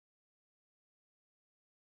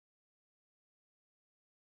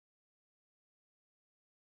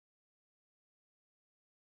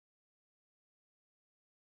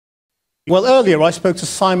Well, earlier I spoke to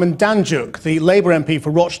Simon Danczuk, the Labour MP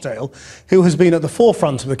for Rochdale, who has been at the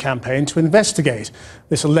forefront of the campaign to investigate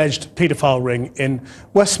this alleged paedophile ring in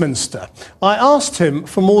Westminster. I asked him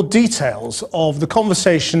for more details of the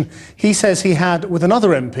conversation he says he had with another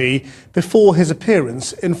MP before his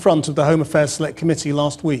appearance in front of the Home Affairs Select Committee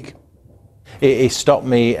last week. He stopped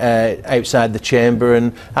me outside the chamber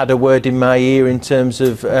and had a word in my ear in terms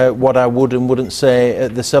of what I would and wouldn't say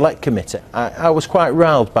at the Select Committee. I was quite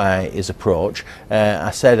riled by his approach.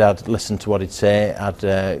 I said I'd listen to what he'd say,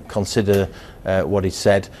 I'd consider what he'd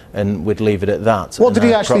said, and we'd leave it at that. What did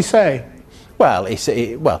he actually say? Well,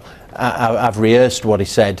 I've rehearsed what he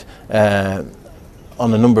said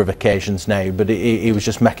on a number of occasions now, but he was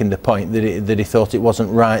just making the point that he thought it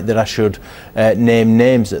wasn't right that I should name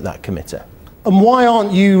names at that committee. And why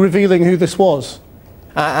aren't you revealing who this was?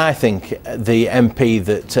 I think the MP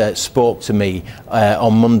that spoke to me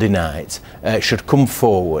on Monday night should come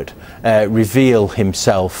forward, reveal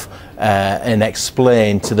himself and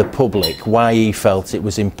explain to the public why he felt it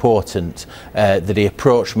was important that he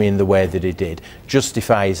approached me in the way that he did,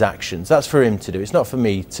 justify his actions. That's for him to do. It's not for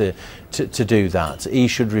me to do that. He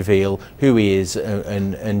should reveal who he is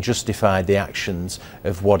and justify the actions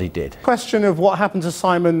of what he did. Question of what happened to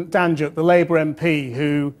Simon Danczuk, the Labour MP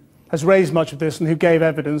who has raised much of this and who gave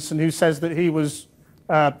evidence and who says that he was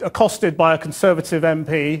accosted by a Conservative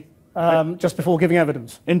MP just before giving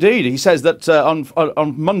evidence. Indeed, he says that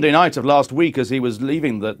on Monday night of last week, as he was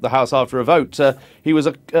leaving the House after a vote, he was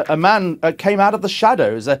a man came out of the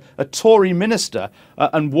shadows, a Tory minister,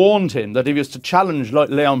 and warned him that if he was to challenge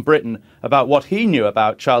Leon Britton about what he knew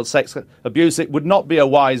about child sex abuse, it would not be a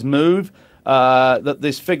wise move. That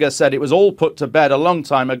this figure said it was all put to bed a long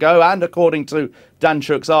time ago, and according to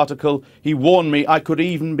Danczuk's article, he warned me I could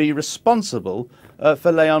even be responsible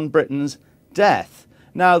for Leon Britton's death.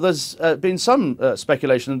 Now, there's been some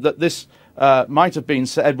speculation that this might have been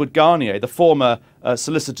Sir Edward Garnier, the former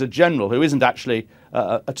Solicitor General, who isn't actually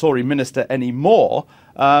a Tory minister anymore,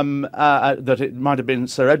 that it might have been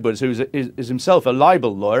Sir Edward, who is himself a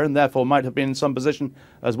libel lawyer and therefore might have been in some position,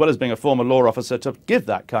 as well as being a former law officer, to give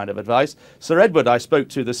that kind of advice. Sir Edward I spoke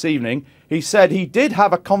to this evening. He said he did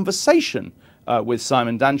have a conversation with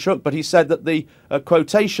Simon Danczuk, but he said that the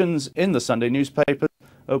quotations in the Sunday newspapers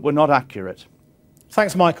were not accurate.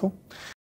 Thanks, Michael.